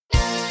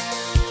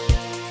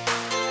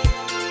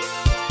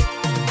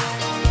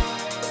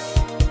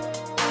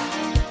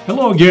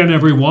Hello again,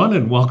 everyone,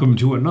 and welcome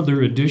to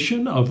another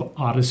edition of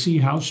Odyssey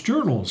House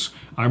Journals.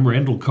 I'm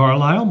Randall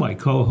Carlisle. My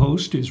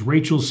co-host is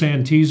Rachel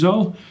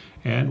Santizo,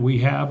 and we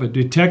have a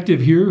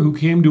detective here who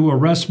came to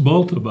arrest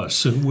both of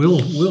us, and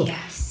we'll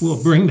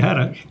bring that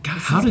up. God,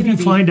 how did he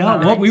find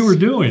out what we were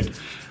doing?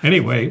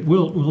 Anyway,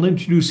 we'll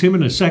introduce him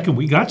in a second.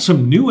 We got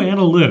some new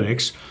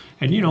analytics,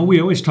 and we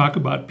always talk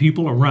about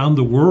people around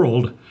the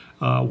world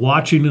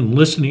watching and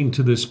listening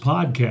to this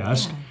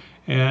podcast. Yeah.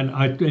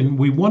 And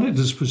we wanted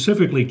to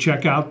specifically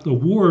check out the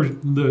war,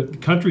 the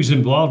countries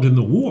involved in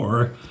the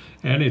war,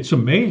 and it's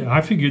amazing. I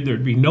figured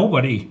there'd be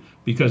nobody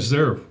because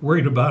they're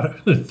worried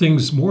about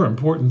things more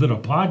important than a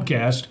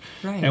podcast.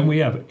 Right. And we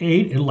have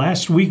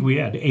last week we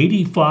had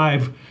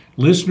 85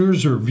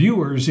 listeners or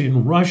viewers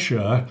in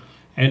Russia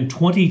and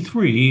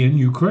 23 in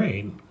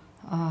Ukraine.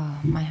 Oh,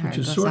 my heart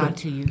goes out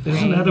to Ukraine.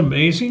 Isn't that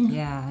amazing?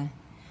 Yeah.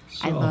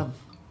 I love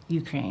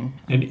Ukraine.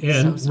 And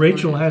so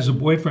Rachel has a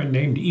boyfriend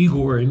named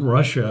Igor in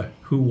Russia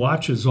who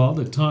watches all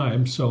the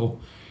time. So,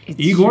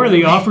 Igor,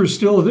 the offer's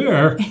still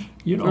there.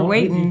 We're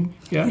waiting.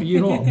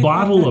 A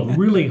bottle of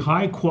really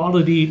high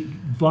quality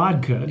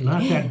vodka,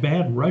 not that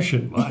bad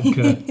Russian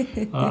vodka.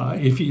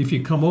 If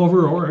you come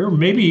over, or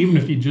maybe even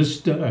if you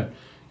just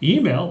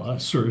email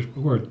us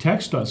or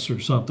text us or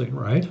something,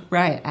 right?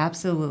 Right,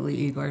 absolutely,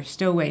 Igor.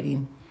 Still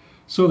waiting.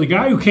 So the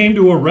guy who came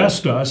to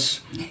arrest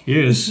us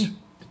is.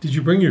 Did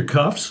you bring your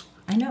cuffs?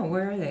 I know.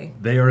 Where are they?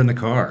 They are in the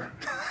car.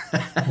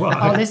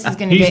 Well, this is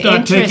going to get interesting. He's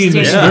not taking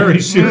this very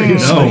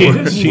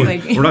seriously.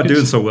 No, we're not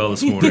doing so well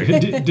this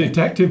morning.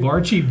 Detective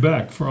Archie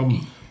Beck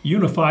from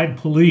Unified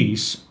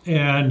Police.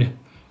 And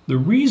the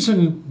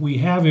reason we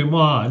have him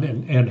on,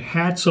 and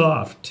hats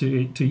off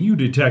to you,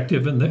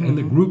 Detective, and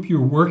the group you're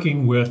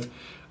working with,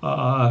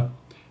 a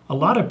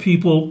lot of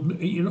people,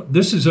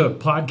 this is a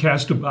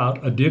podcast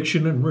about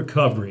addiction and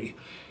recovery.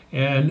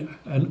 And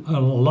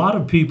a lot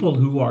of people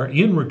who are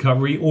in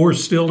recovery or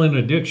still in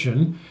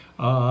addiction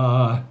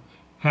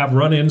have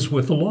run-ins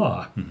with the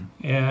law.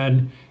 Mm-hmm.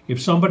 And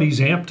if somebody's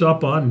amped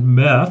up on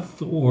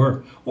meth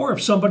or if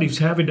somebody's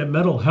having a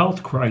mental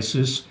health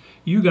crisis,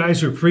 you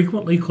guys are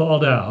frequently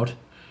called out,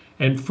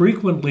 and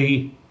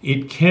frequently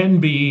it can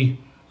be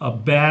a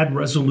bad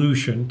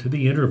resolution to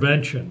the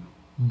intervention.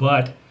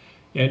 But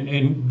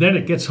And then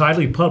it gets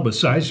highly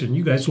publicized, and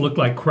you guys look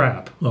like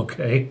crap,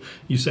 okay?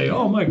 You say,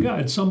 oh, my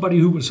God, somebody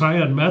who was high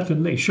on meth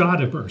and they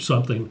shot him or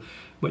something.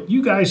 But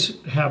you guys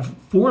have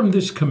formed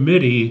this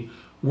committee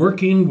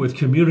working with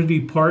community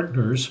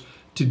partners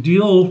to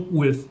deal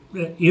with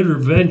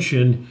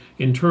intervention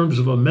in terms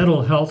of a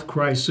mental health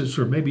crisis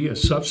or maybe a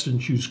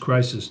substance use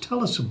crisis.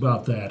 Tell us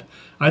about that.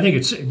 I think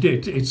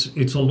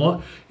it's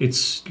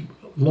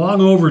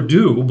long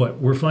overdue, but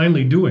we're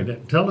finally doing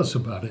it. Tell us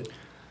about it.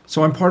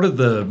 So I'm part of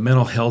the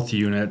mental health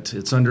unit.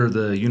 It's under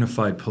the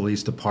Unified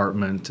Police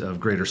Department of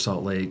Greater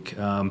Salt Lake.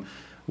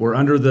 We're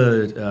under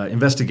the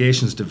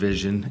investigations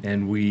division,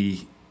 and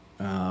we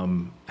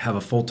have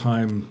a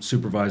full-time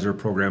supervisor,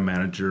 program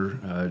manager,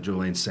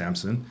 Jody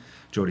Sampson.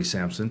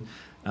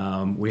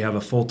 We have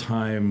a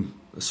full-time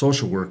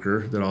social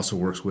worker that also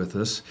works with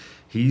us.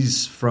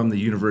 He's from the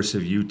University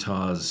of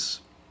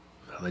Utah's.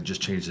 They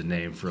just changed the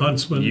name from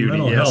Huntsman Uni.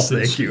 Mental Yes,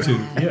 Health thank you.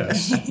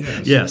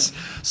 Yes. Yes.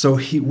 So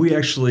we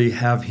actually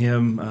have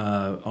him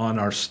on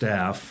our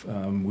staff.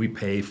 We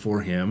pay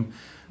for him.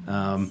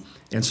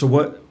 And so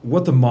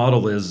what the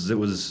model is, it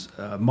was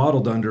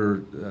modeled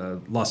under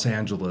Los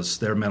Angeles,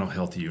 their mental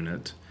health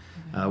unit,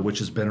 which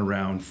has been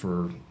around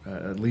for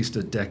at least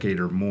a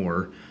decade or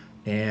more.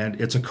 And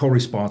it's a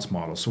co-response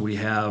model. So we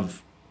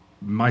have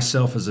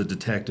myself as a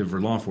detective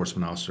or law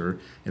enforcement officer,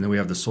 and then we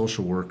have the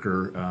social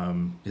worker.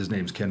 His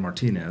name's Ken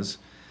Martinez,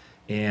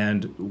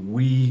 and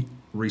we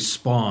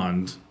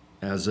respond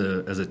as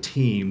a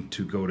team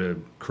to go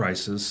to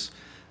crisis.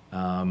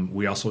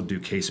 We also do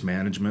case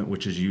management,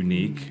 which is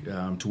unique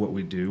to what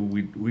we do.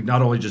 We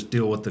not only just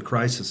deal with the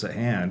crisis at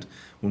hand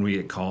when we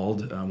get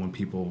called, when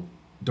people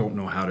don't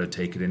know how to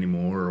take it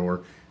anymore,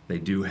 or they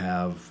do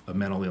have a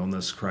mental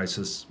illness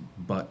crisis,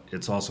 but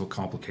it's also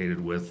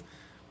complicated with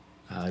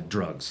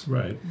drugs.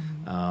 Right.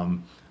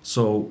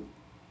 So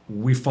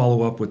we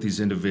follow up with these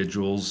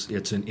individuals.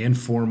 It's an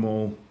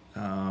informal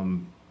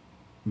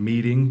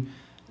meeting.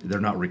 They're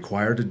not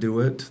required to do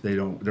it.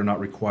 They're not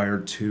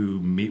required to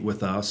meet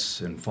with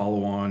us and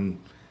follow on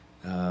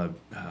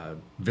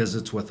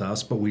visits with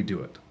us, but we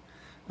do it.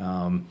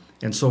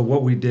 And so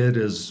what we did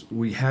is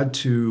we had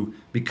to,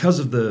 because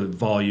of the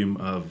volume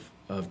of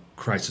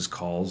crisis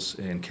calls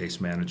and case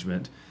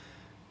management,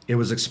 it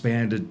was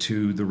expanded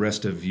to the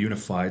rest of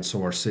Unified,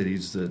 so our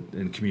cities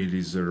and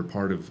communities that are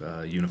part of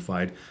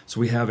Unified. So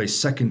we have a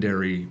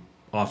secondary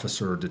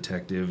officer or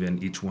detective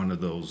in each one of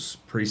those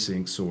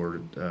precincts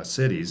or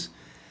cities.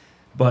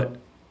 But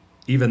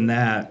even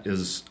that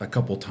is a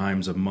couple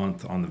times a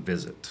month on the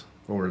visit,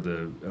 or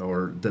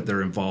that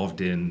they're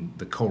involved in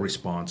the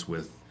co-response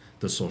with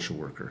the social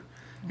worker.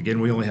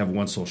 Again, we only have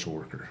one social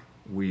worker.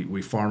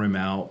 We farm him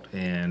out,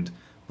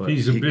 but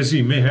he's a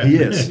busy man. He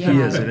is,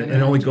 and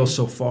it only goes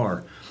so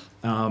far.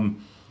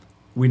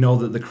 we know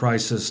that the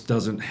crisis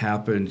doesn't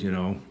happen,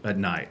 at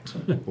night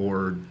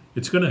or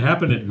It's going to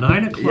happen at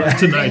 9 o'clock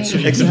tonight, so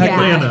you Exactly. can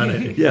plan on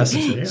it. yes.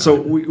 Yeah.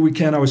 So we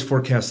can't always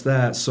forecast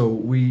that. So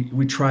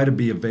we try to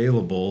be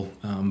available,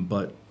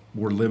 but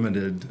we're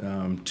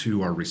limited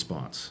to our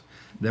response.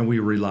 Then we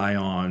rely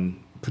on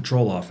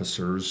patrol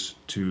officers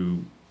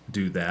to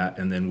do that,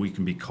 and then we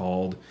can be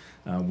called.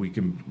 We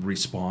can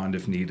respond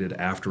if needed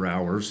after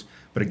hours,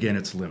 but again,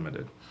 it's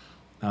limited.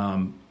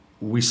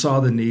 We saw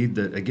the need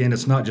that, again,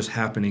 it's not just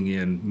happening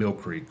in Mill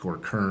Creek or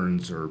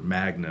Kearns or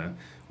Magna,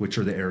 which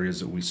are the areas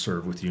that we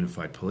serve with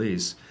Unified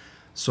Police.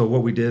 So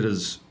what we did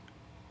is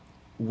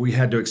we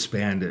had to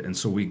expand it, and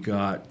so we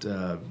got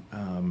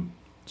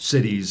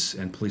cities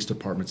and police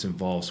departments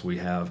involved. So we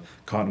have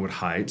Cottonwood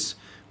Heights,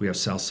 we have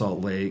South Salt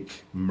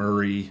Lake,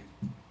 Murray,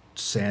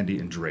 Sandy,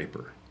 and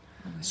Draper.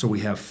 So we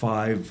have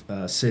 5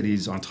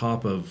 cities on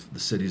top of the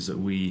cities that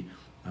we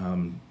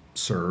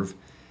serve,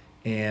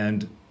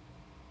 and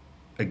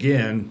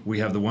again, we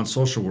have the one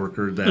social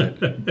worker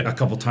that a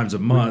couple times a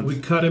month We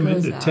cut him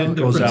Goes into out. 10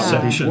 goes different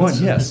out with each sections.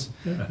 one. Yes,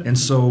 and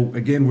so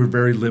again, we're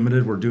very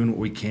limited. We're doing what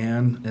we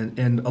can,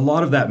 and a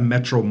lot of that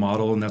metro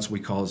model, and that's what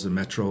we call as the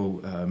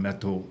metro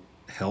mental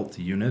health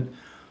unit,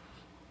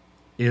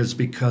 is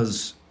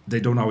because they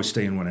don't always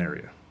stay in one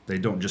area. They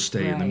don't just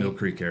stay in the Right. Mill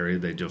Creek area.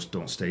 They just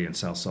don't stay in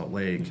South Salt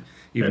Lake,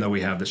 even though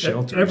we have the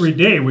shelters. Every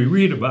day we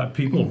read about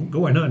people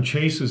going on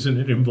chases, and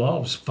it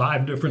involves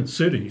 5 different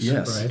cities,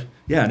 Yes. right?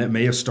 Yeah, and it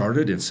may have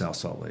started in South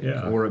Salt Lake,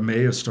 Yeah. or it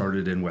may have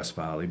started in West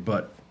Valley,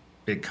 but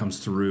it comes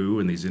through,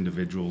 and these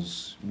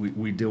individuals,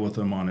 we deal with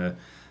them on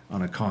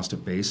a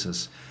constant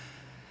basis.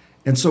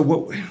 And so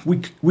what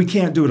we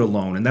can't do it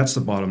alone, and that's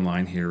the bottom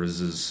line here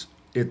is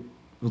it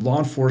law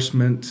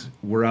enforcement,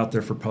 we're out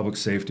there for public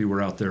safety,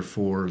 we're out there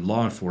for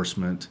law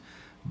enforcement,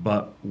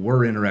 but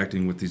we're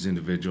interacting with these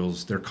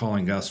individuals. They're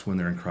calling us when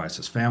they're in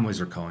crisis. Families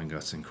are calling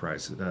us in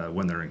crisis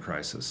when they're in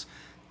crisis.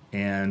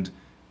 And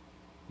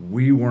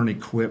we weren't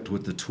equipped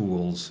with the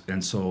tools,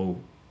 and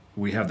so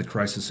we have the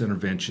crisis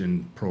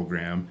intervention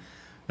program.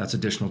 That's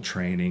additional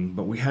training,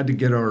 but we had to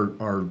get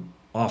our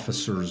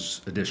officers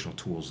additional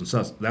tools, and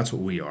so that's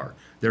what we are.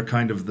 They're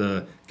kind of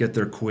the get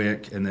there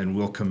quick, and then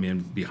we'll come in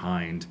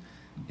behind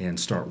and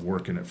start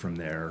working it from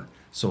there,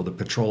 so the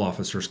patrol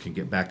officers can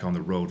get back on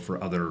the road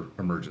for other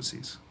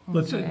emergencies.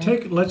 Let's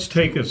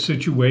take a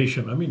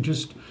situation. I mean,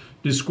 just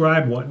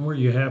describe one where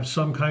you have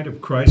some kind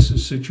of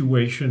crisis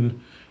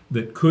situation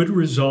that could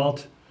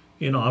result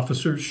in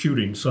officers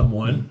shooting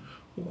someone,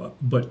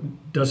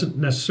 but doesn't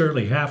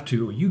necessarily have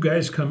to. You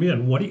guys come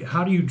in.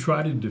 How do you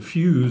try to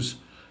diffuse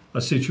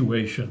a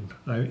situation?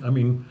 I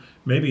mean,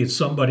 maybe it's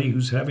somebody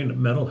who's having a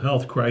mental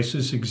health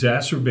crisis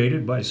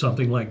exacerbated by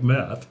something like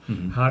meth.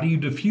 How do you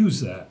diffuse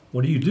that?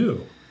 What do you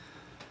do?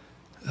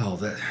 Oh,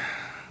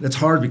 that's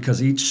hard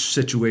because each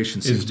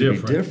situation seems to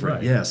be different.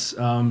 right. Yes.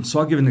 So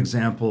I'll give an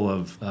example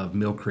of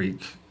Mill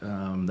Creek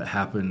that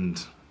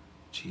happened,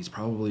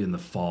 probably in the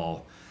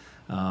fall.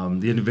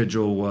 The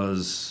individual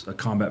was a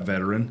combat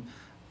veteran.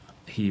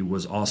 He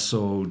was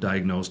also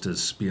diagnosed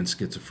as being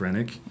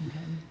schizophrenic.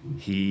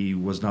 He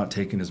was not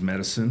taking his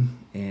medicine,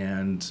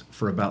 and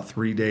for about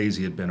 3 days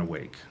he had been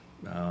awake.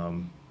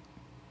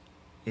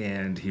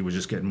 And he was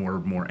just getting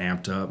more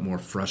amped up, more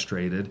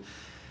frustrated.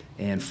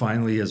 And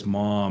finally his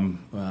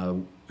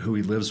mom, who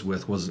he lives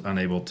with, was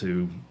unable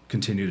to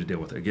continue to deal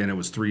with it. Again, it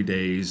was 3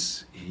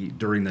 days.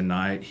 During the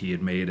night, he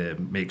had made a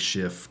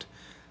makeshift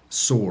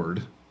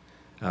sword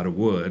out of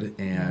wood,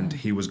 and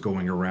he was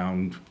going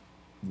around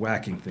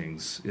whacking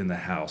things in the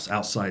house,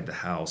 outside the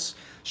house.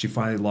 She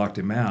finally locked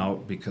him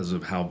out because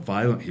of how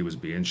violent he was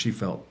being. She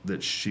felt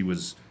that she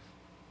was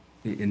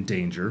in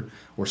danger,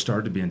 or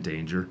started to be in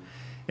danger.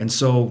 And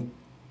so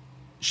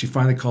she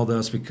finally called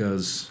us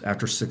because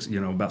after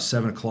about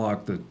 7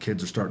 o'clock, the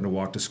kids are starting to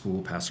walk to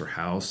school past her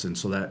house, and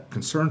so that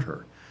concerned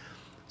her.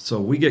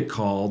 So we get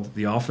called,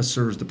 the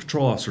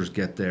patrol officers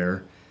get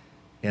there,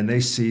 and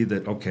they see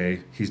that,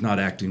 okay, he's not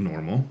acting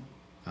normal.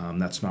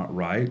 That's not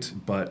right,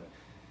 but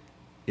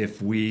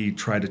if we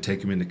try to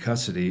take him into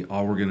custody,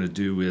 all we're going to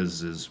do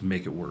is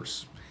make it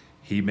worse.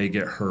 He may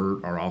get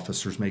hurt. Our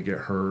officers may get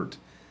hurt.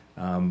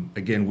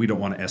 Again, we don't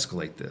want to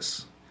escalate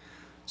this.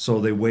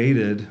 So they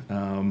waited,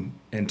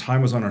 and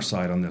time was on our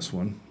side on this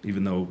one,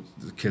 even though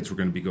the kids were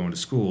going to be going to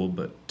school,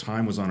 but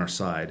time was on our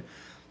side.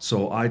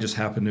 So I just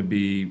happened to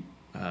be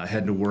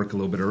heading to work a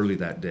little bit early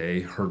that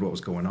day, heard what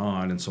was going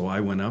on, and so I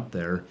went up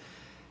there,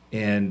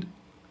 and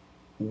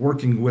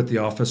working with the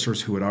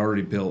officers who had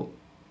already built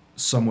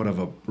somewhat of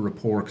a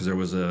rapport, because there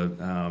was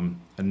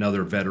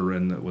another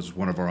veteran that was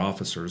one of our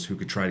officers who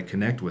could try to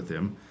connect with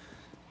him.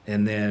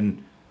 And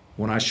then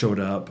when I showed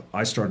up,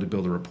 I started to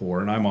build a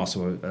rapport, and I'm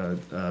also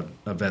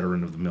a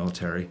veteran of the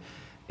military.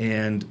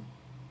 And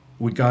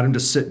we got him to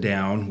sit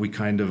down. We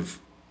kind of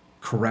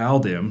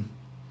corralled him,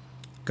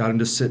 got him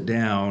to sit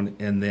down,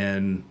 and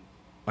then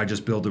I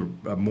just built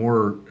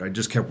I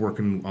just kept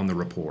working on the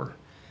rapport.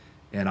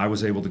 And I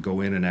was able to go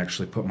in and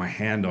actually put my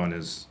hand on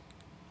his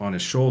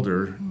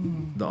shoulder.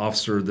 The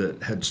officer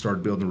that had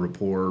started building a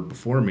rapport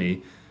before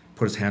me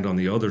put his hand on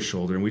the other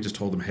shoulder, and we just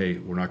told him, hey,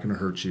 we're not going to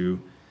hurt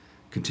you.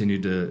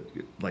 Continued to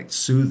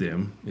soothe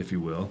him, if you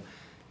will,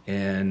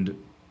 and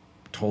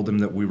told him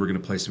that we were going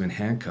to place him in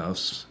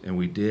handcuffs, and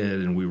we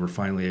did, and we were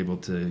finally able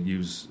to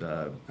use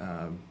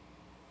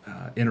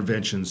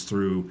interventions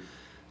through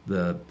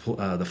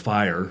the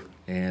fire,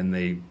 and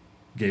they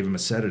gave him a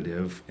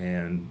sedative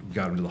and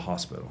got him to the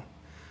hospital.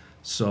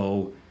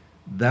 So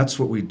that's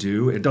what we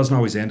do. It doesn't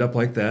always end up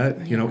like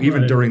that.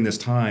 Even during this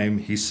time,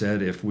 he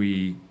said if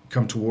we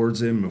come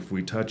towards him, if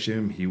we touch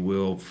him, he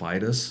will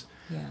fight us.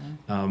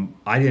 Yeah.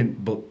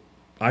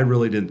 I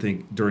really didn't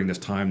think during this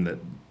time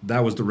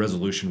that was the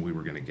resolution we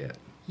were going to get.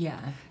 Yeah.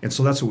 And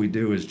so that's what we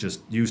do, is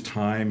just use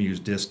time, use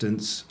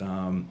distance,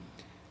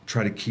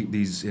 try to keep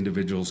these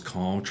individuals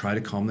calm, try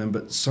to calm them.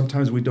 But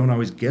sometimes we don't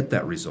always get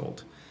that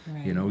result.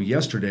 Right.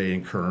 Yesterday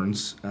in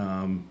Kearns,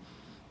 an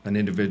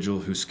individual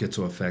who's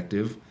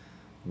schizoaffective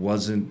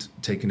wasn't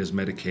taking his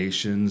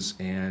medications,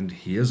 and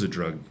he is a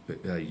drug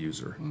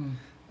user.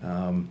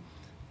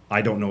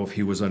 I don't know if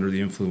he was under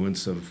the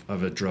influence of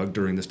a drug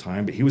during this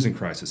time, but he was in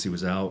crisis. He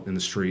was out in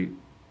the street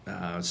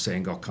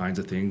saying all kinds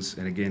of things.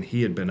 And again,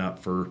 he had been up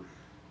for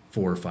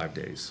 4 or 5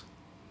 days.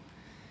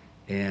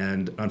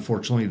 And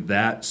unfortunately,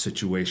 that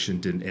situation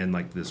didn't end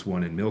like this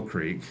one in Mill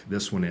Creek.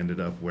 This one ended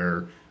up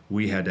where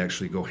we had to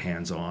actually go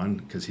hands-on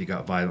because he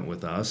got violent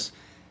with us.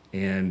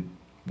 And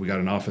we got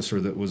an officer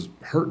that was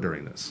hurt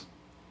during this.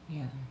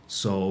 Yeah.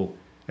 So,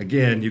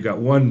 again, you got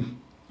one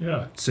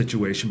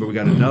situation, but we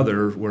got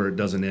another where it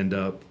doesn't end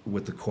up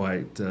with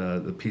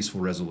the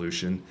peaceful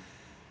resolution.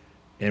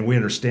 And we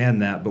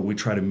understand that, but we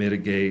try to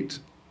mitigate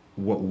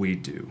what we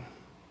do.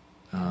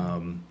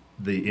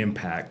 The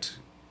impact,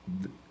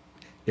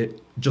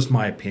 just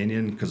my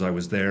opinion, because I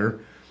was there,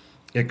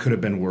 it could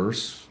have been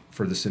worse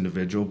for this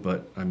individual,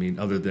 but I mean,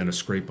 other than a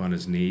scrape on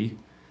his knee,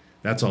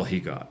 that's all he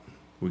got.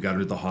 We got him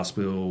to the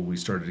hospital. We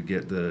started to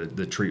get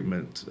the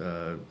treatment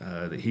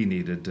that he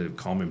needed to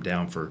calm him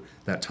down for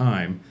that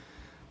time.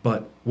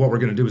 But what we're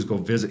going to do is go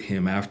visit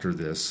him after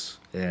this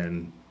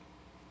and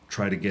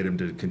try to get him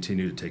to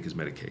continue to take his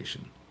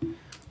medication.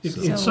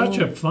 It's such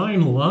a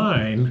fine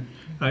line,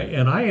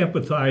 and I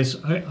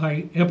empathize.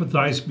 I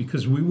empathize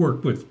because we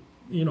work with,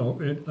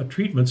 a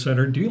treatment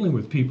center dealing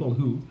with people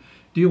who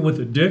deal with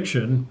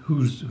addiction,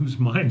 whose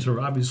minds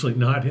are obviously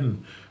not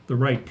in the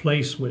right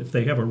place if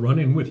they have a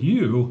run-in with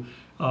you.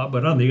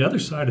 But on the other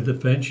side of the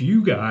fence,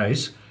 you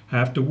guys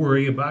have to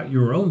worry about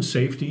your own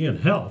safety and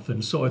health.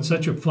 And so it's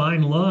such a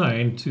fine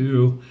line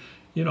to,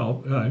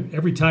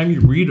 every time you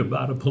read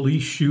about a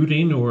police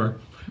shooting or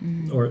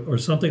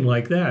something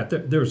like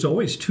that, there's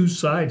always two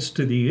sides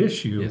to the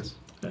issue. Yes.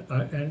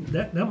 And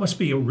that must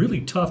be a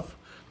really tough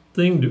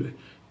thing.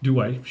 Do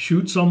I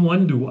shoot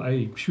someone? Do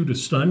I shoot a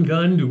stun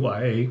gun?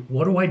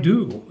 What do I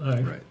do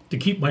to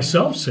keep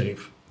myself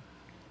safe?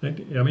 I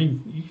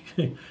mean,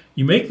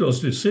 you make those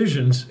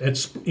decisions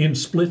in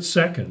split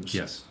seconds.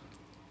 Yes.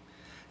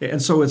 And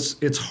so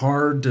it's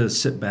hard to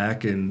sit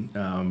back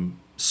and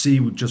see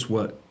just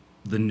what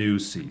the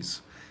news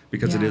sees,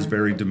 because it is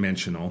very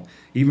dimensional.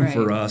 Even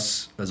for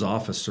us as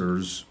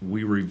officers,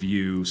 we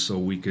review so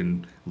we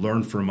can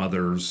learn from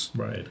others'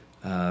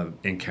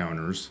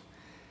 encounters.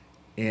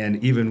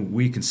 And even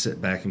we can sit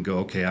back and go,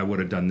 okay, I would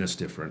have done this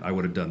different. I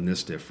would have done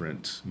this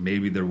different.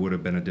 Maybe there would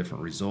have been a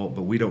different result,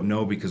 but we don't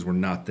know because we're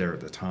not there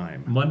at the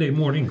time. Monday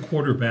morning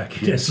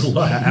quarterback is a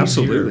lot easier.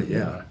 Absolutely,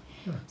 yeah.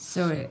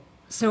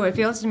 So it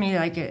feels to me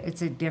like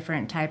it's a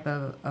different type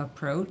of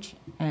approach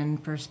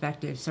and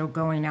perspective. So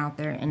going out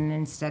there and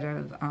instead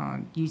of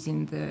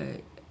using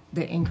the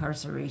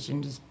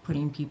incarceration, just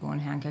putting people in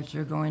handcuffs,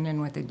 you're going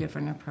in with a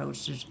different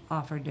approach to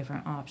offer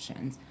different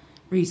options,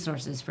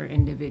 resources for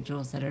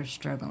individuals that are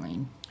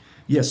struggling.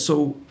 Yes,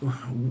 so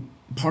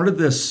part of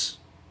this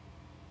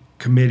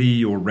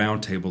committee or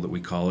roundtable that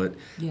we call it,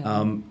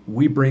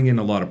 we bring in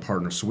a lot of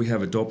partners. So we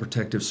have Adult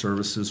Protective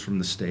Services from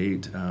the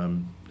state,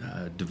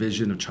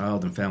 Division of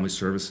Child and Family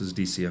Services,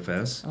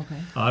 DCFS. Okay.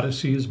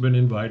 Odyssey has been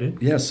invited.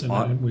 Yes,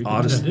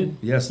 Odyssey.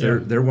 Yes,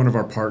 they're one of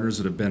our partners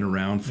that have been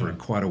around for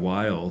quite a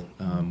while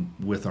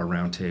with our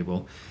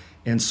roundtable.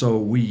 And so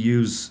we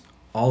use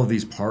all of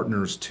these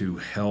partners to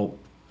help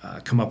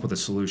come up with a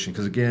solution.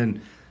 Because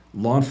again,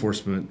 law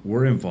enforcement,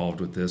 we're involved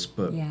with this,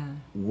 but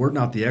we're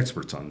not the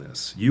experts on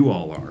this. You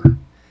all are.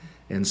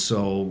 And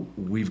so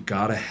we've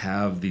got to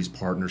have these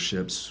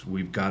partnerships.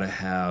 We've got to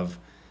have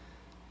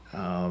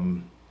a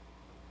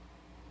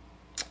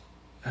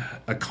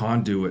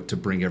conduit to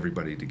bring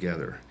everybody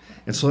together.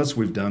 And so that's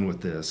what we've done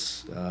with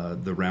this,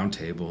 the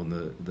roundtable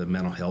and the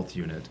mental health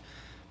unit,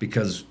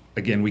 because,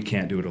 again, we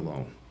can't do it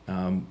alone.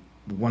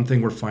 One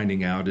thing we're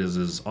finding out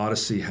is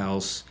Odyssey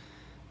House,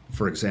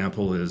 for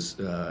example, has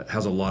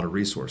a lot of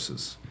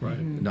resources,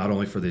 not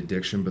only for the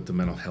addiction but the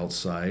mental health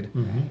side.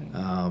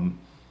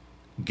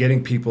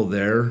 Getting people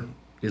there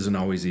isn't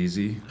always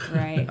easy,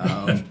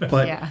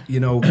 but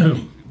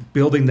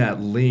building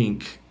that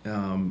link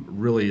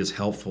really is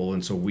helpful.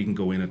 And so we can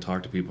go in and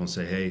talk to people and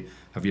say, hey,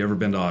 have you ever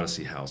been to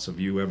Odyssey House? Have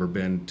you ever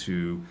been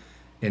to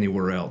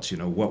anywhere else?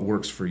 What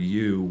works for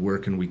you? Where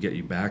can we get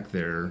you back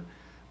there?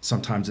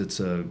 sometimes it's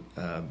a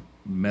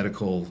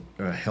medical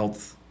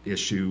health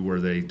issue where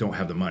they don't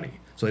have the money,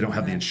 so they don't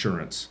have the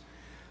insurance.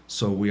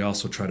 So we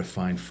also try to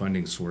find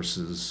funding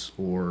sources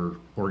or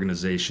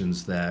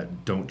organizations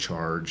that don't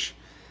charge,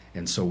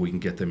 and so we can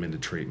get them into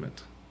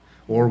treatment.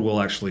 Or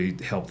we'll actually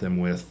help them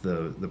with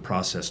the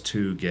process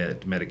to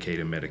get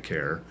Medicaid and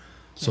Medicare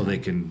so they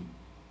can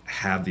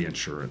have the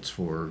insurance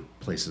for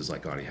places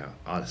like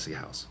Odyssey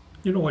House.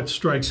 You know what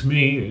strikes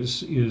me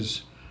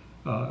is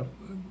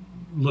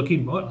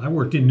looking. Well, I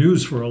worked in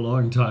news for a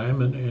long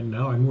time, and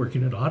now I'm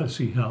working at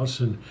Odyssey House,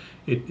 and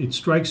it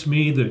strikes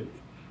me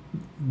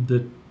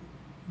that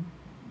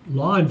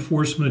law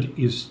enforcement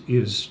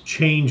is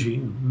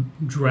changing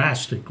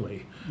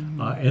drastically,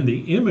 and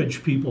the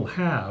image people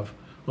have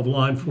of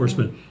law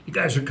enforcement. You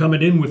guys are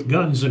coming in with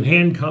guns and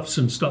handcuffs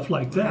and stuff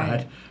like that,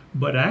 Right.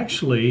 but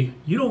actually,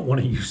 you don't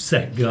want to use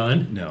that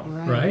gun, No.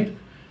 right?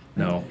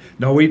 No,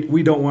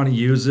 we don't want to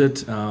use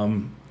it.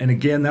 And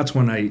again, that's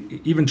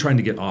when even trying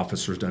to get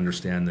officers to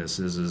understand this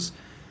is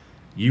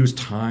use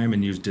time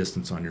and use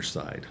distance on your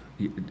side.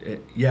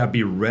 Yeah,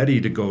 be ready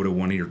to go to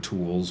one of your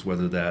tools,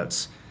 whether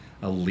that's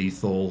a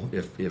lethal,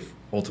 if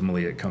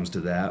ultimately it comes to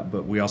that.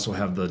 But we also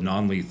have the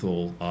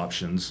non-lethal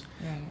options,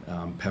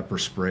 Right. pepper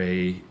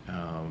spray,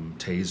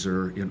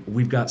 taser.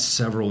 We've got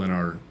several on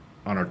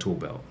our tool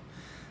belt,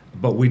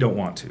 but we don't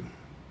want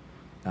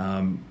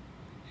to.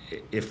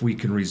 If we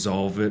can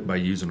resolve it by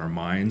using our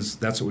minds,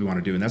 that's what we want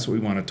to do, and that's what we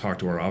want to talk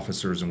to our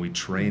officers, and we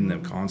train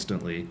them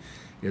constantly.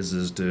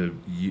 Is to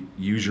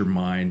use your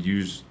mind,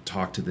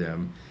 talk to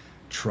them,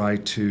 try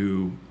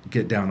to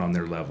get down on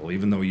their level,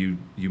 even though you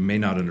may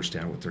not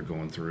understand what they're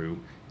going through,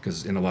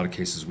 because in a lot of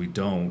cases we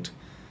don't.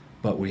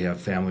 But we have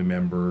family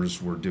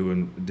members. We're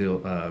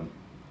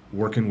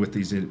working with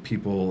these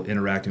people,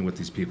 interacting with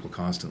these people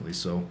constantly.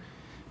 So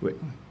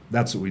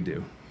that's what we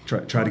do.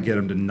 Try to get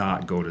them to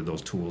not go to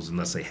those tools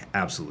unless they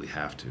absolutely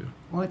have to.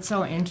 Well, it's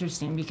so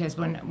interesting because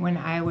when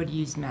I would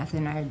use meth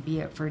and I'd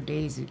be up for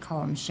days, we'd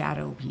call them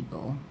shadow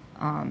people.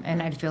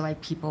 And I'd feel like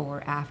people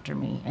were after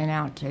me and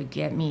out to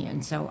get me.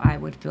 And so I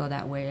would feel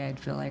that way. I'd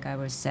feel like I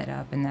was set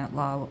up and that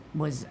law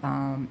was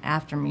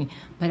after me.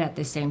 But at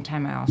the same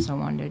time, I also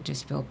wanted to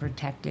just feel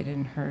protected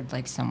and heard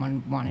like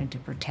someone wanted to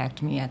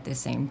protect me at the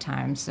same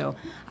time. So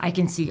I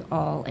can see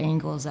all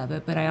angles of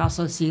it. But I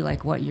also see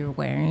like what you're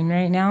wearing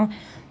right now.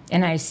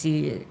 And I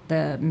see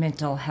the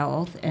mental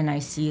health, and I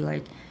see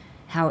like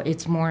how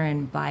it's more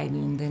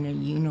inviting than a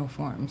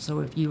uniform.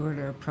 So if you were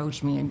to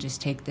approach me and just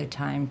take the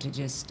time to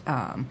just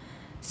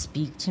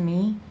speak to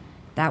me,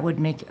 that would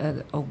make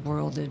a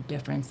world of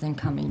difference than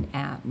coming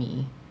at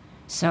me.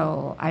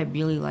 So I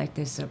really like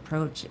this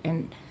approach.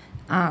 And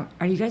are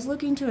you guys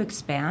looking to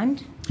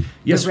expand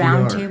Yes, the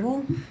round we are.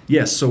 table?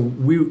 Yes, so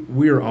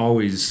we are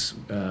always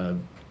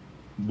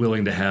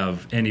willing to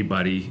have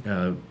anybody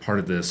part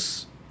of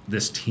this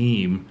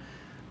team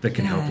that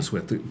can help Yeah. us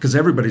with it, because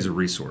everybody's a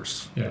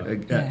resource.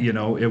 Yeah. You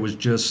know, it was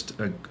just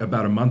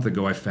about a month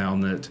ago I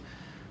found that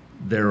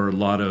there are a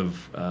lot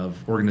of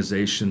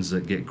organizations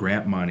that get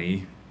grant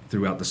money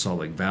throughout the Salt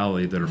Lake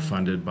Valley that are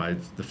funded by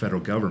the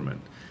federal government.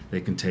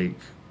 They can take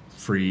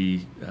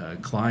free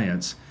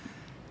clients,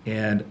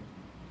 and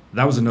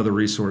that was another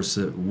resource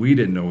that we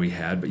didn't know we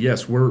had. But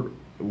yes,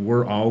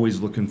 we're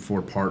always looking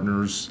for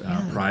partners,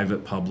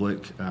 private,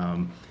 public,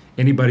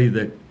 anybody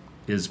that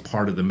is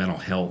part of the mental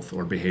health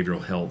or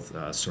behavioral health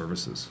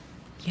services.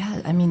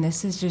 Yeah, I mean,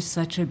 this is just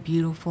such a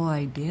beautiful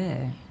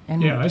idea.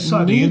 And Yeah, I saw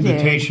the needed.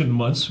 invitation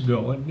months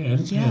ago,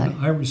 and Yeah.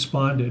 I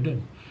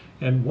responded,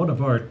 and one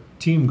of our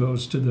team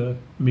goes to the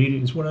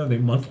meetings. What are they,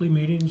 monthly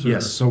meetings?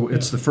 Yes, so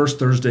it's the first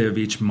Thursday of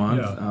each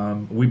month. Yeah.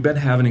 We've been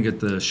having it at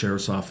the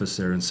sheriff's office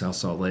there in South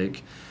Salt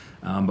Lake,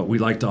 but we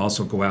like to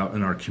also go out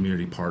in our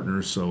community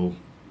partners so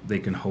they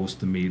can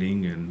host the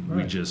meeting, and we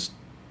Right. just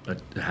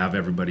have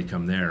everybody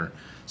come there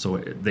so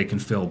they can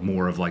feel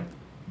more of like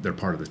they're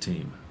part of the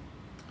team.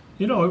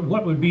 You know,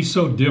 what would be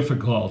so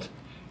difficult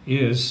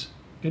is,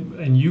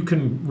 and you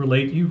can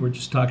relate, you were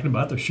just talking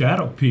about the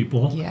shadow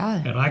people.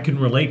 Yeah. And I can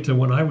relate to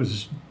when I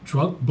was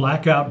drunk,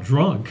 blackout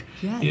drunk,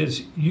 Yeah.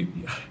 is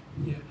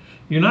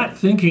you're not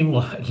thinking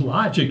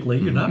logically,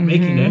 you're not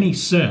making any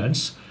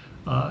sense,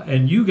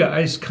 and you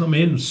guys come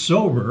in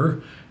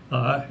sober,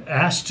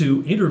 asked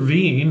to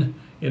intervene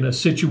in a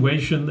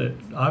situation that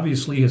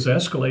obviously has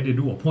escalated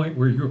to a point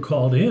where you're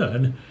called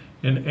in,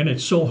 and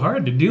it's so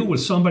hard to deal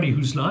with somebody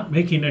who's not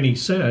making any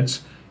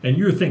sense, and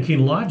you're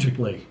thinking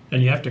logically,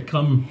 and you have to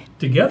come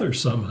together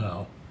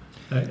somehow.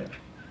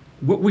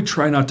 What we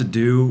try not to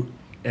do,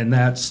 and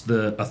that's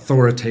the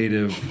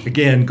authoritative,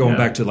 again, going Yeah.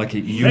 back to like a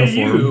Hey,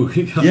 uniform.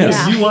 you,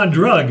 Yes. you on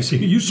drugs,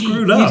 you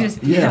screwed You up.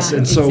 just- Yes, yeah,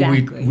 and so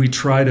exactly. we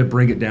try to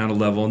bring it down a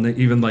level, and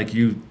even like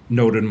you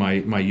noted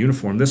my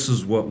uniform, this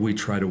is what we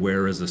try to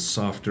wear as a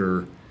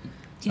softer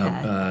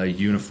Yeah.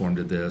 uniform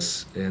to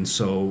this, and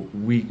so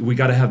we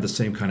got to have the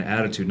same kind of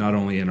attitude, not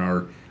only in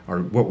our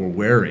what we're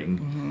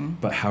wearing,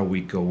 but how we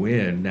go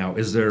in. Now,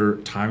 is there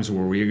times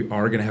where we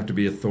are going to have to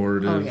be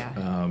authoritative,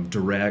 Oh,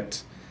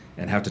 direct,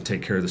 and have to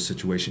take care of the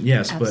situation?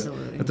 Yes,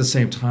 Absolutely. but at the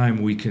same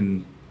time, we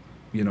can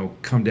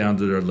come down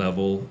to their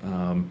level,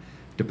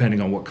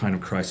 depending on what kind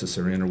of crisis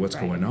they're in or what's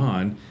going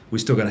on. We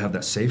still got to have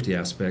that safety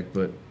aspect,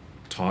 but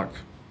talk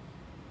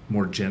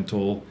more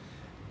gentle,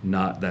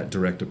 not that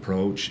direct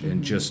approach,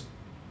 and just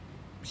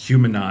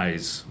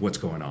humanize what's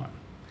going on.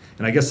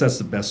 And I guess that's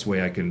the best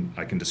way I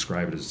can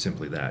describe it, is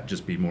simply that,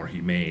 just be more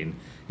humane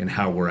in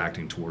how we're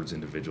acting towards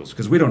individuals,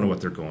 because we don't know what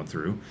they're going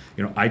through.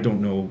 I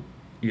don't know,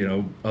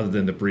 other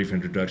than the brief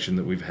introduction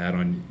that we've had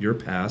on your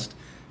past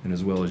and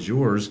as well as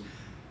yours,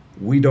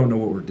 we don't know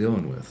what we're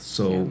dealing with,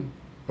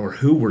 or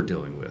who we're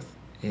dealing with.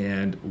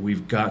 And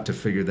we've got to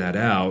figure that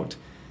out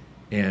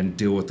and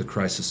deal with the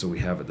crisis that we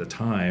have at the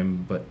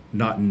time, but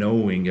not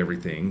knowing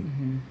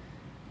everything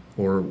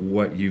or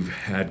what you've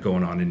had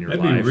going on in your life.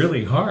 That'd be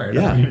really hard.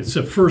 Yeah. I mean, it's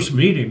a first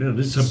meeting, and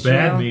it's a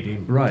bad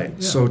meeting. Right.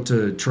 Yeah. So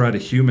to try to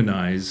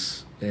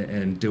humanize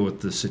and deal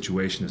with the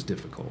situation is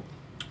difficult.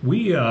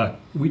 We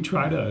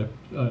tried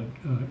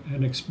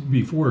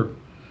before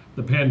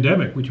the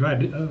pandemic, we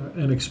tried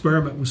an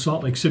experiment with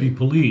Salt Lake City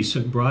Police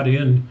and brought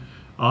in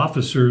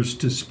officers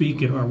to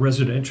speak in our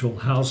residential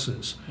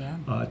houses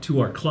to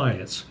our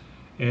clients.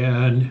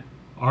 And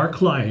our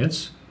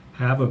clients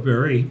have a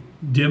very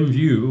dim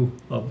view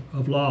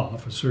of law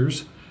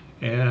officers,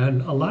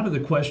 and a lot of the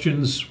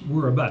questions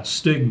were about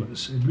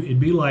stigmas. It'd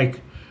be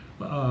like,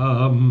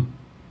 I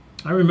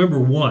remember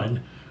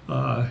one,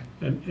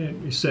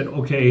 and he said,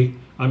 okay,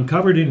 I'm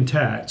covered in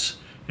tats,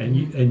 and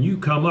you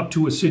come up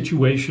to a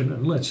situation,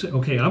 and let's say,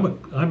 okay,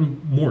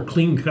 I'm more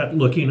clean-cut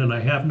looking and I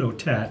have no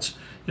tats.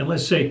 And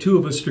let's say two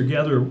of us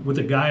together with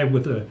a guy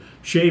with a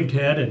shaved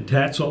head and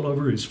tats all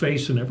over his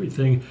face and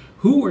everything.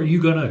 Who are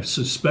you going to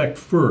suspect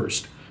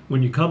first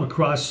when you come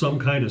across some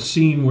kind of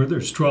scene where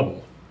there's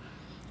trouble?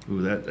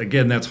 Ooh,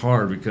 that's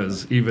hard,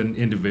 because even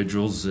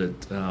individuals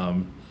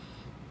that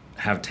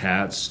have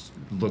tats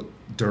look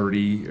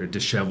dirty or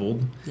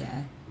disheveled.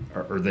 Yeah.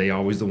 Are they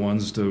always the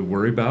ones to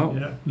worry about?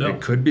 Yeah, no.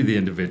 It could be the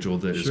individual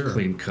that is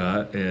clean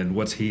cut, and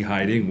what's he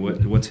hiding?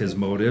 What's his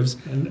motives?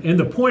 And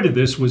the point of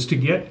this was to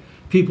get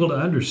people to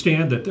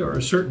understand that there are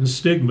certain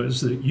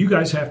stigmas that you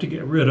guys have to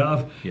get rid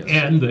of,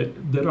 and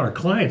that our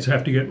clients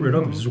have to get rid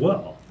of as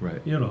well.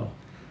 Right.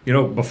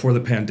 Before the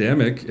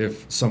pandemic,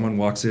 if someone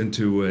walks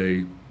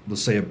into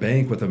let's say a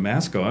bank with a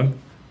mask on,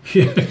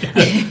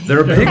 they're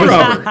a bank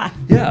robber.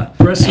 Yeah.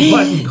 Press the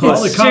button,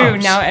 call the cops. True.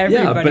 Now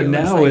everybody but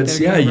now like it's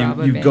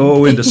you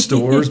go into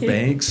stores,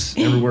 banks,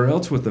 everywhere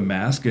else with the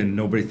mask, and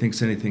nobody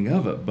thinks anything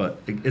of it.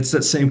 But it's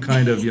that same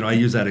kind of, I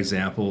use that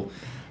example.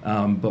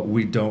 But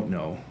we don't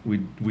know.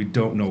 We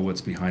don't know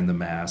what's behind the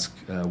mask.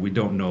 We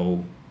don't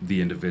know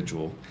the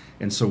individual,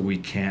 and so we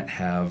can't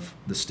have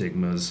the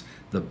stigmas,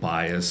 the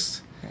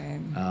bias.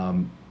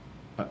 Right.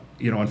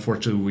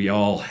 Unfortunately, we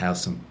all have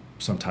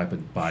some type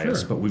of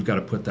bias, but we've got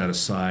to put that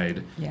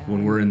aside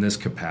when we're in this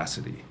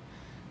capacity.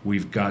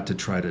 We've got to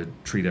try to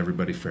treat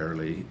everybody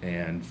fairly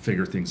and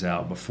figure things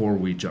out before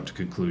we jump to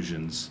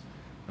conclusions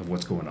of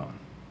what's going on.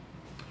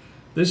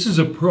 This is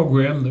a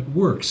program that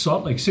works.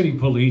 Salt Lake City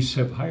Police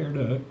have hired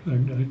a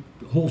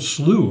whole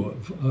slew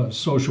of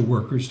social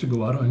workers to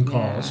go out on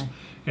calls.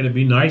 And it'd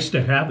be nice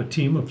to have a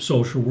team of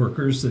social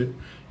workers that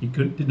you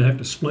didn't have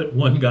to split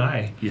one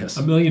guy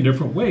a million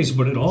different ways,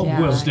 but it all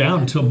boils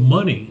down to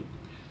money.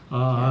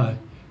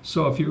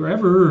 So if you're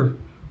ever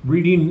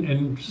reading,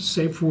 and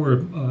say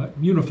for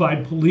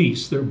Unified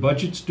Police, their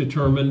budget's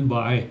determined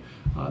by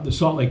the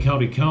Salt Lake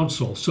County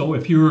Council. So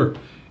if you're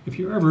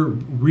ever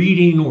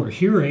reading or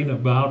hearing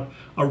about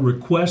a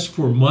request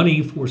for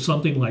money for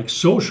something like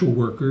social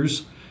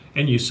workers,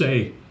 and you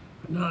say,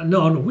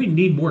 no, we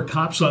need more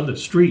cops on the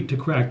street to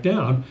crack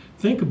down,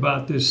 think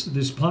about this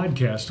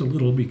podcast a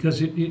little,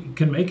 because it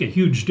can make a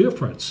huge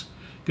difference.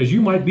 Because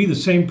you might be the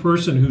same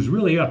person who's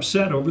really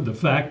upset over the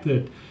fact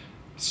that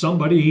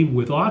somebody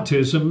with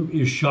autism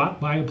is shot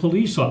by a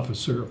police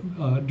officer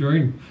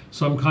during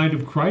some kind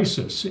of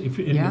crisis. If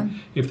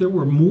there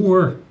were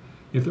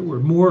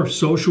more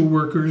social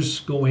workers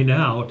going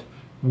out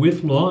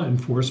with law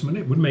enforcement,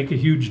 it would make a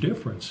huge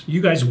difference.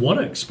 You guys want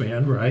to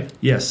expand, right?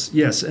 Yes,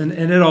 and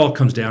it all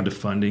comes down to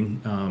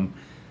funding.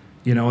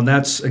 And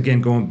that's,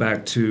 again, going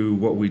back to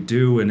what we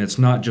do, and it's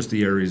not just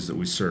the areas that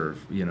we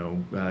serve.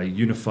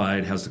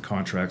 Unified has the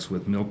contracts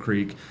with Mill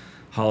Creek,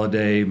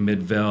 Holiday,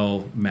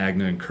 Midvale,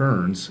 Magna, and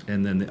Kearns,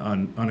 and then the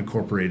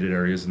unincorporated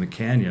areas in the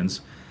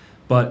canyons.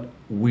 But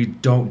we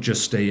don't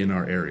just stay in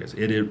our areas.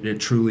 It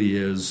truly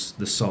is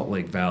the Salt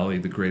Lake Valley,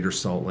 the greater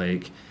Salt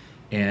Lake.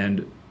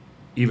 And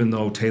even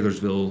though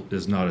Taylorsville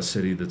is not a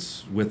city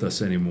that's with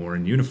us anymore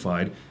in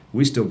Unified,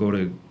 we still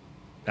go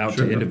out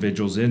to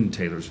individuals in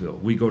Taylorsville.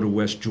 We go to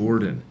West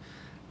Jordan.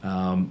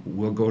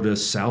 We'll go to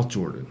South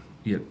Jordan.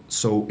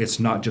 So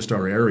it's not just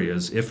our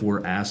areas. If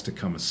we're asked to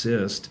come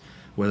assist,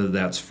 whether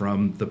that's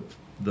from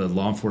the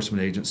law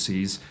enforcement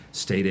agencies,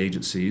 state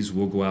agencies,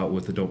 we'll go out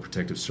with Adult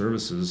Protective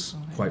Services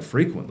quite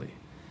frequently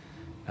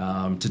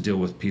to deal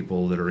with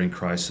people that are in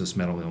crisis,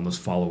 mental illness,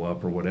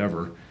 follow-up, or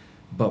whatever.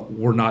 But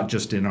we're not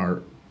just in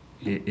our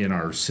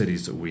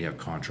cities that we have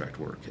contract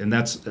work. And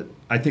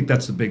I think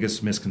that's the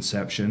biggest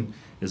misconception,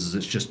 is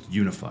it's just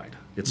Unified.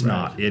 It's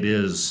not. It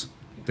is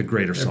the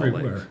greater Salt Lake.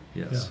 Everywhere.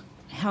 Yes.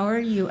 How are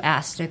you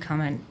asked to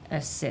come and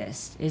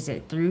assist? Is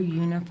it through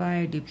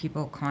Unify? Do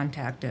people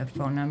contact a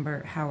phone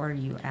number? How are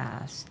you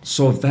asked?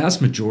 So a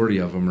vast majority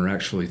of them are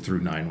actually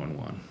through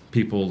 911.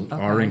 People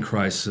are Okay. in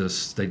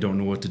crisis. They don't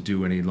know what to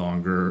do any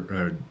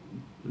longer.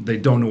 They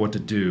don't know what to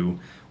do,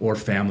 or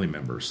family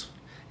members.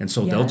 And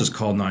so Yeah. they'll just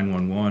call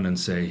 911 and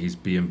say, he's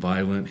being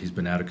violent, he's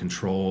been out of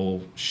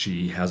control,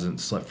 she hasn't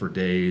slept for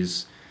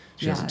days,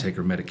 she Yeah. doesn't take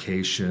her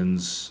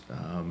medications,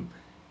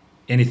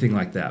 anything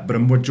like that. But a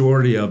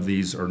majority of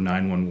these are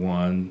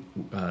 911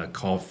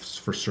 calls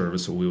for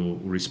service that we will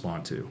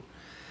respond to.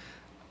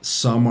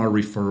 Some are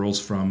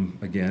referrals from,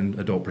 again,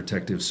 Adult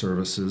Protective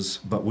Services,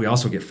 but we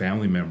also get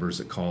family members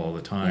that call all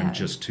the time, Yeah.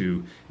 just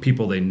to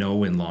people they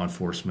know in law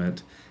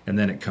enforcement. And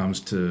then it comes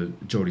to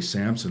Jody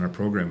Sampson, our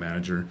program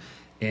manager,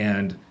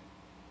 and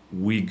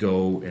we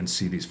go and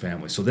see these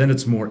families. So then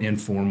it's more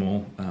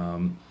informal,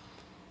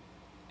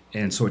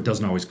 and so it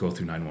doesn't always go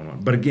through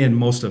 911. But again,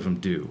 most of them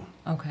do.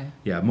 Okay.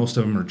 Yeah, most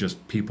of them are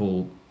just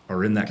people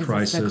are in that 'Cause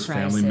it's the crisis,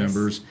 family crisis.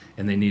 members,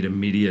 and they need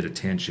immediate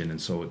attention,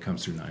 and so it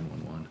comes through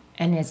 911.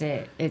 And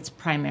it's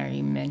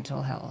primary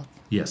mental health?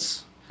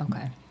 Yes.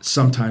 Okay.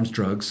 Sometimes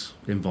drugs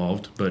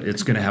involved, but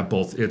it's going to have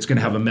both. It's going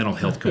to have a mental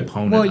health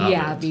component. Well, of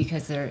yeah, it.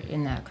 because they're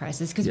in that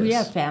crisis. Because we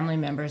Yes. have family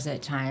members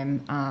at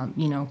time,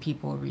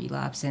 people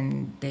relapse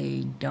and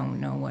they don't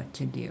know what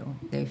to do.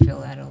 They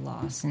feel at a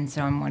loss. And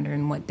so I'm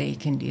wondering what they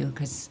can do,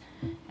 because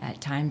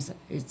at times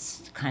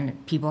it's kind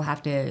of, people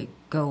have to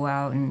go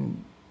out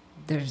and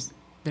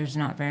there's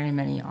not very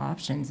many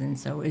options. And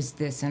so is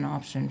this an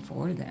option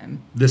for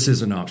them? This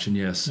is an option,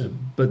 yes. Yeah.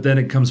 But then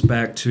it comes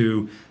back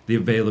to the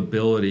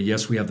availability.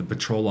 Yes, we have the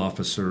patrol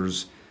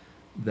officers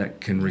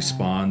that can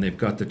respond. They've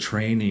got the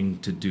training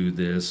to do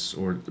this,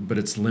 but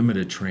it's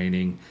limited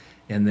training.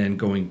 And then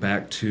going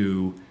back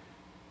to,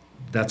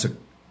 that's a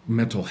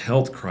mental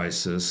health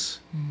crisis.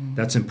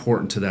 That's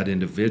important to that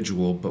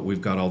individual, but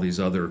we've got all these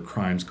other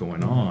crimes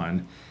going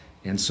on.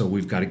 And so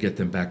we've got to get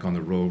them back on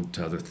the road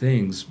to other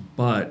things.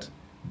 But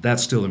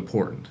that's still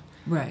important.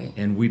 Right.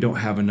 And we don't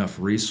have enough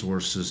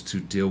resources to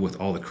deal with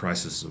all the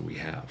crises that we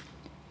have.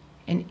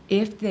 And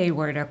if they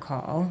were to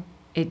call,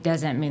 it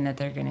doesn't mean that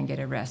they're going to get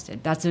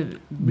arrested. That's a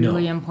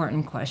really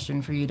important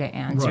question for you to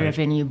answer Right. if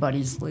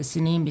anybody's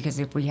listening, because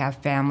if we have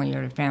family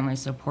or a family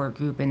support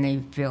group and they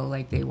feel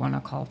like they want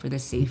to call for the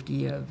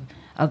safety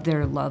of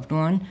their loved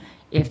one,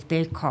 if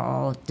they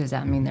call, does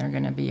that mean they're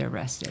going to be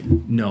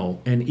arrested? No.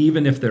 And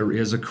even if there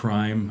is a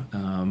crime,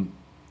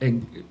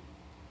 and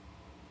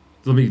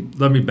let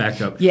me back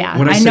up. Yeah,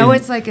 I know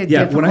it's like a when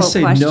I difficult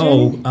say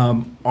question.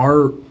 no,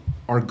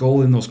 our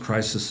goal in those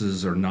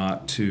crises are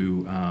not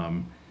to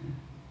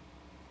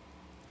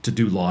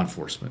do law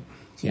enforcement.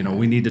 You know, Yeah.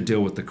 we need to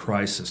deal with the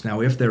crisis. Now,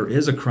 if there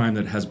is a crime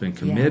that has been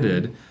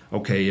committed,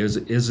 okay, is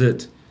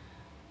it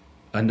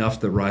enough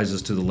that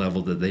rises to the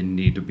level that they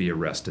need to be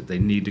arrested? They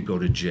need to go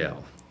to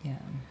jail. Yeah.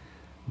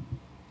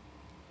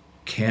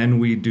 Can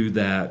we do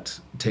that,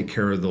 take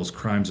care of those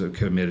crimes that are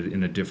committed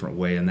in a different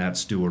way, and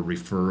that's do a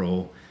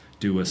referral,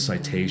 do a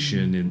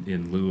citation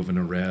in lieu of an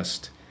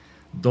arrest?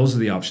 Those are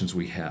the options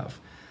we have.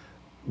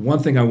 One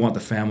thing I want the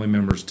family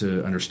members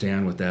to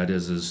understand with that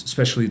is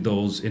especially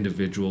those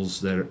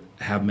individuals that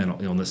have mental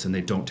illness and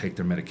they don't take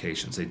their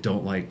medications. They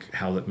don't like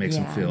how that makes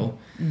them Yeah. feel.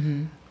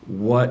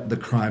 What the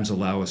crimes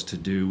allow us to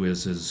do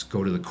is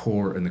go to the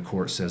court, and the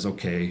court says,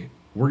 okay,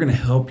 we're going to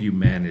help you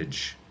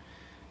manage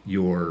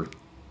your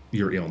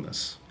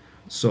illness.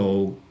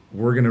 So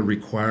we're going to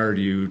require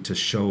you to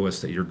show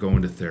us that you're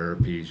going to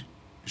therapy,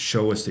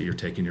 show us that you're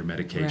taking your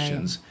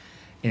medications,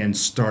 and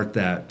start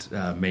that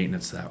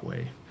maintenance that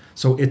way.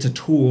 So it's a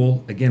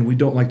tool. Again, we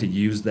don't like to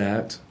use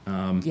that.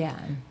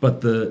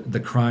 But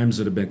the crimes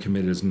that have been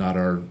committed is not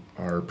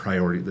our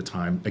priority at the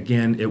time.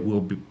 Again,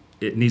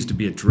 it needs to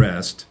be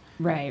addressed.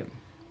 Right.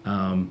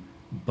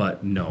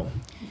 But no,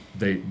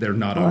 they're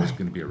not always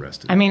going to be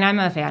arrested. I mean, I'm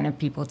a fan of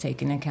people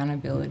taking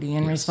accountability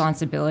and Yes.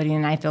 responsibility,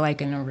 and I feel like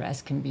an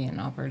arrest can be an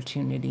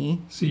opportunity.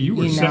 See, you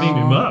were You setting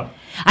know, him up.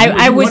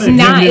 I You was wanted him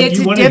not. to- It's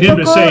you a wanted him to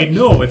difficult. say,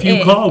 no, if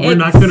you call, we're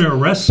not it's- going to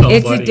arrest somebody.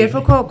 It's a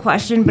difficult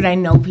question, but I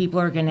know people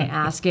are going to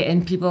ask it,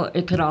 and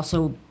it could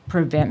also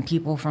prevent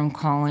people from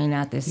calling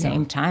at the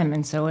same time,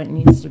 and so it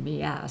needs to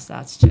be asked.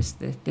 That's just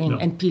the thing. No.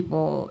 And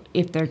people,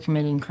 if they're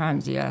committing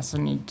crimes, they also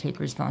need to take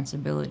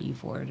responsibility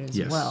for it as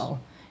Yes.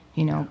 well.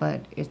 You know,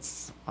 but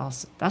it's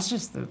also, that's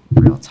just the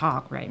real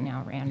talk right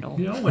now, Randall.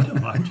 You know what?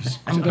 I'm just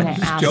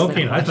ask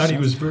joking. the I thought he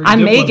was very I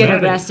may get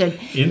diplomatic arrested.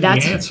 in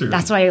That's the answer.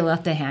 that's why I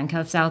left the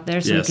handcuffs out there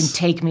so Yes. you can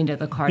take me to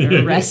the car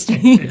to arrest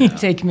me,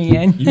 take me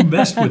in. You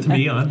messed with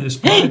me on this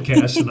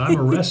podcast, and I'm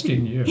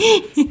arresting you.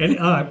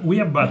 And we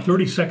have about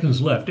 30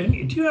 seconds left.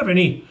 And do you have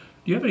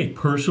any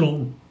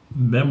personal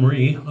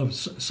memory of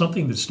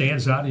something that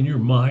stands out in your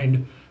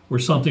mind, where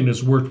something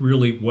has worked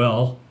really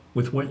well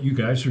with what you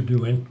guys are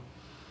doing?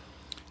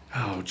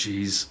 Oh,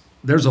 geez.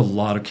 There's a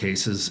lot of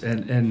cases.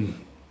 And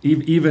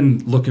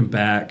even looking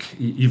back,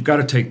 you've got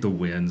to take the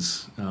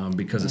wins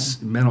because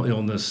it's mental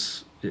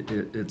illness. It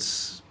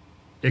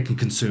can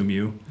consume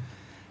you.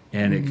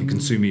 and it can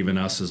consume even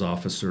us as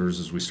officers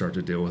as we start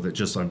to deal with it,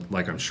 just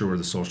like I'm sure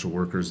the social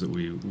workers that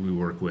we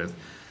work with.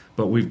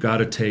 But we've got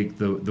to take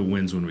the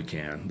wins when we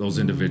can, those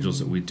individuals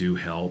that we do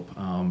help.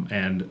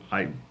 And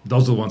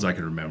those are the ones I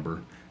can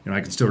remember. And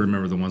I can still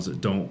remember the ones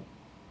that don't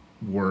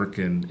work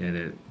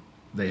and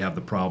they have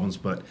the problems,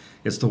 but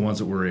it's the ones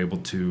that we're able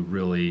to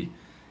really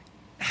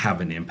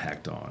have an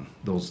impact on,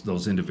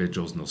 those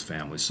individuals and those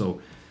families. So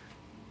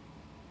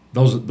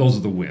those are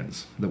the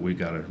wins that we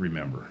got to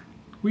remember.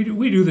 We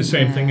do the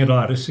same thing at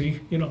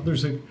Odyssey.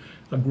 There's a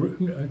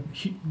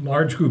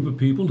large group of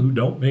people who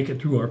don't make it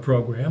through our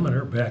program and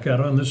are back out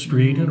on the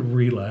street and have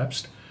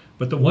relapsed.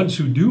 But the ones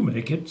who do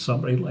make it,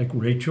 somebody like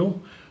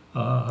Rachel,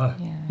 are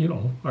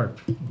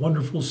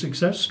wonderful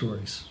success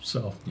stories.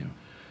 So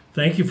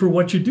thank you for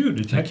what you do.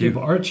 Detective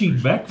Archie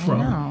Beck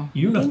from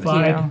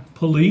Unified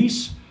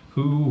Police,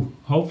 who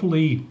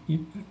hopefully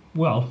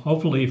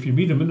if you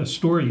meet him in a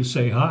store, you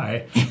say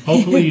hi.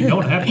 Hopefully you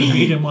don't have to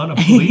meet him on a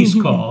police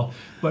call.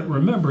 But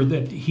remember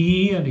that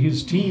he and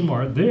his team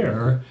are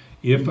there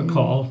if a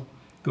call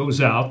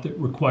goes out that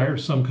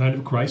requires some kind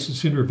of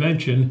crisis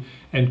intervention.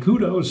 And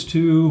kudos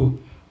to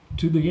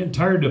the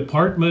entire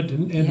department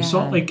and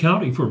Salt Lake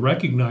County for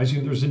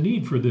recognizing there's a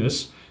need for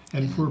this,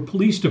 and for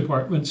police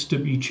departments to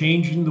be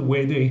changing the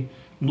way they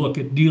look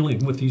at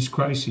dealing with these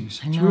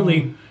crises.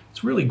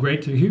 It's really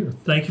great to hear.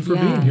 Thank you for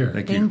being here.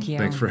 Thank you.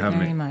 Thanks for having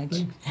me. Very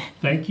much.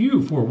 Thank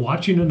you for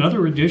watching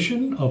another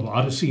edition of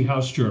Odyssey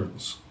House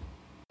Journals.